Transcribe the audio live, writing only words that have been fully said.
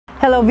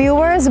Hello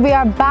viewers, we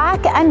are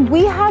back and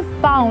we have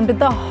found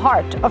the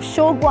heart of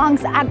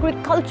Shouguang's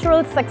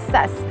agricultural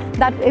success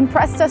that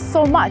impressed us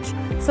so much.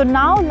 So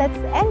now let's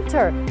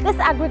enter this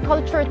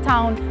agriculture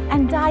town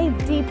and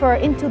dive deeper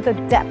into the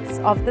depths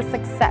of the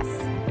success.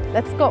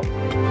 Let's go.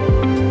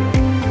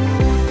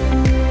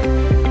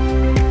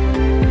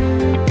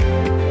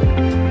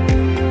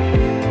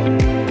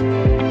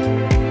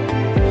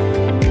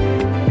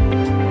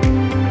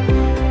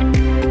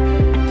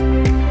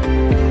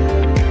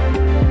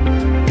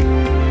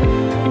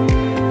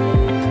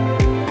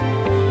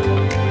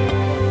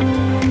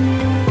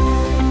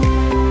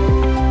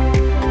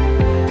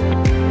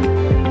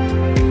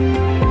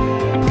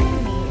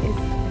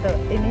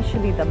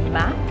 The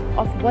map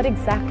of what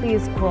exactly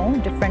is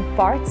grown, different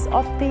parts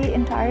of the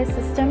entire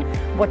system,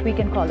 what we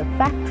can call a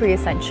factory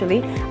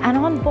essentially. And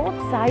on both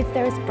sides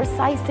there is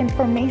precise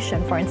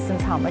information, for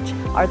instance, how much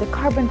are the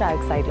carbon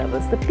dioxide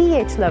levels, the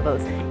pH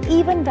levels,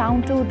 even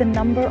down to the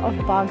number of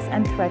bugs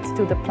and threats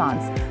to the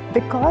plants.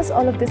 Because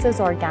all of this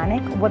is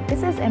organic, what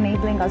this is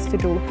enabling us to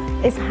do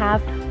is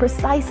have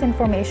precise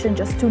information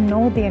just to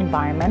know the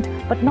environment,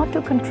 but not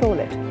to control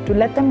it, to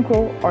let them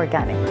grow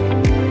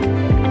organically.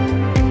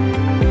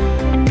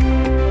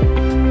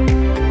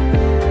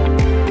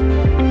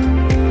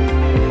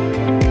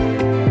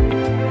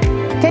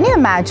 Can you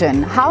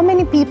imagine how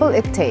many people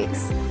it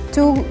takes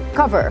to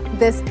cover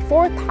this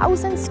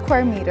 4,000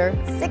 square meter,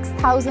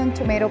 6,000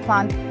 tomato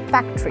plant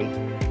factory?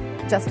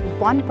 Just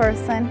one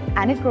person,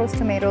 and it grows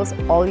tomatoes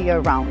all year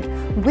round.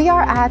 We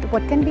are at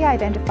what can be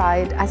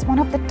identified as one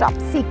of the top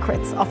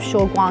secrets of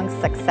Shouguang's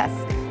success.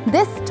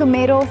 This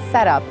tomato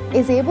setup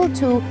is able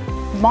to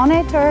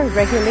monitor,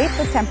 regulate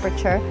the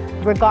temperature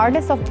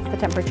regardless of the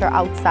temperature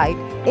outside.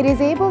 It is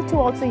able to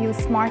also use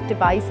smart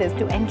devices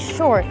to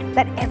ensure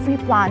that every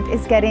plant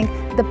is getting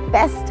the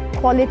best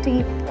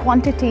quality,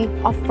 quantity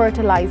of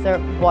fertilizer,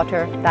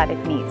 water that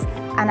it needs.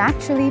 And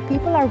actually,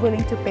 people are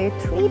willing to pay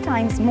 3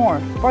 times more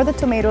for the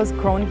tomatoes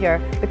grown here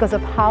because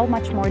of how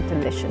much more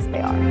delicious they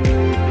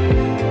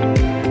are.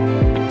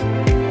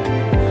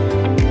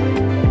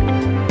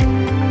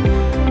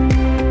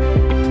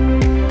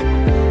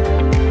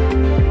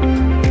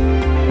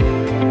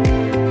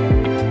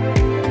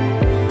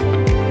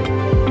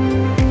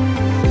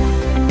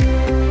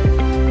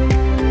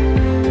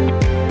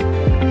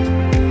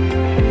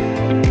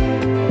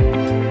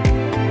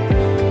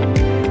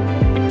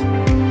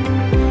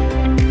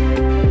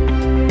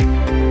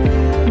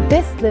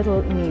 This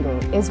little needle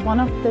is one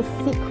of the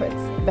secrets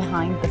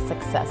behind the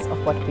success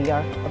of what we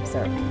are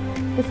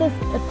observing. This is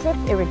a drip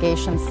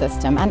irrigation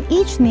system, and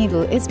each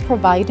needle is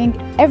providing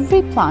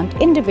every plant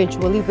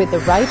individually with the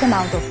right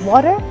amount of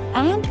water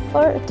and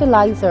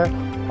fertilizer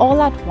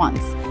all at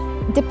once,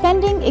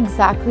 depending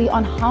exactly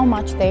on how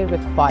much they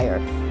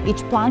require.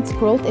 Each plant's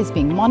growth is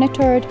being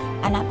monitored,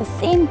 and at the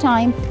same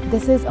time,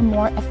 this is a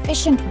more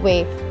efficient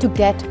way to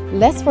get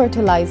less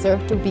fertilizer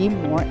to be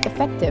more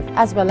effective,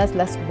 as well as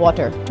less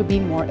water to be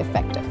more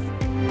effective.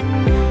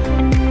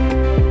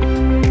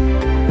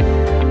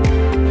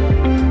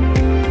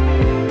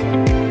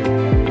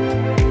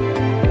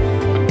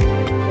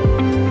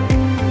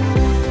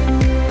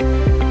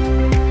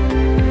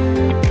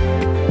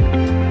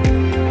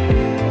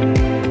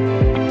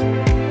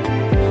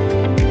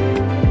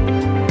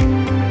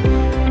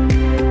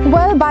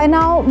 Well, by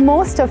now,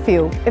 most of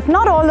you, if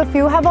not all of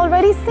you, have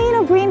already seen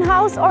a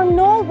greenhouse or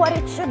know what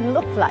it should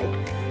look like.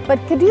 But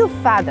could you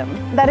fathom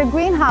that a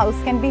greenhouse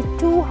can be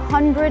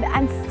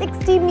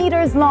 260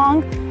 meters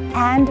long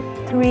and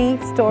 3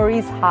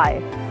 stories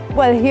high?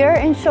 Well, here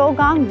in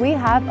Shouguang, we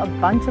have a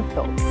bunch of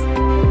those.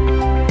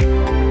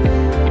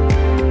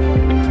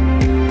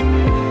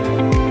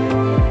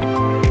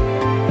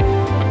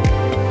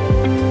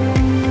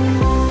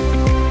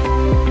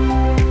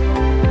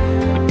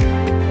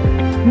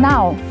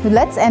 Now,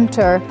 let's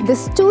enter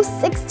this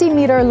 260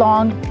 meter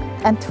long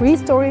and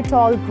 3-story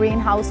tall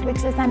greenhouse, which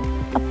is an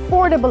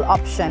affordable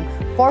option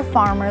for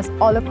farmers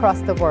all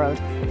across the world.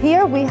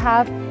 Here we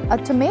have a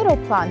tomato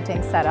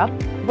planting setup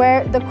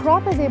where the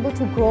crop is able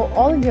to grow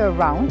all year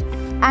round,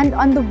 and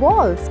on the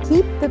walls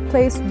keep the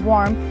place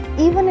warm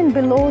even in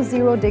below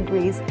 0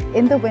 degrees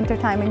in the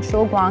wintertime in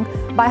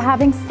Shouguang by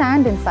having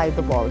sand inside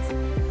the walls.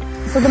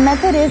 So the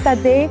method is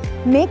that they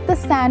make the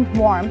sand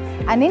warm,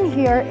 and in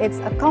here it's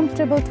a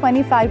comfortable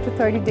 25 to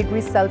 30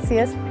 degrees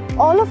Celsius,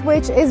 all of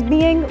which is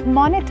being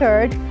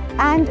monitored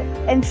and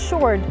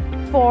ensured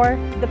for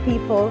the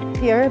people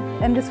here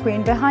in the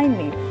screen behind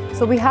me.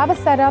 So we have a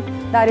setup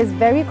that is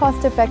very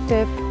cost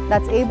effective,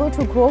 that's able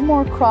to grow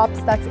more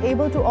crops, that's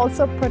able to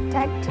also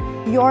protect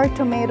your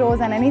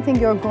tomatoes and anything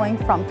you're growing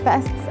from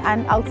pests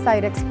and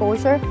outside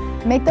exposure,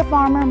 make the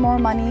farmer more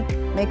money,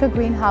 make a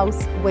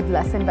greenhouse with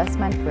less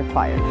investment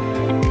required.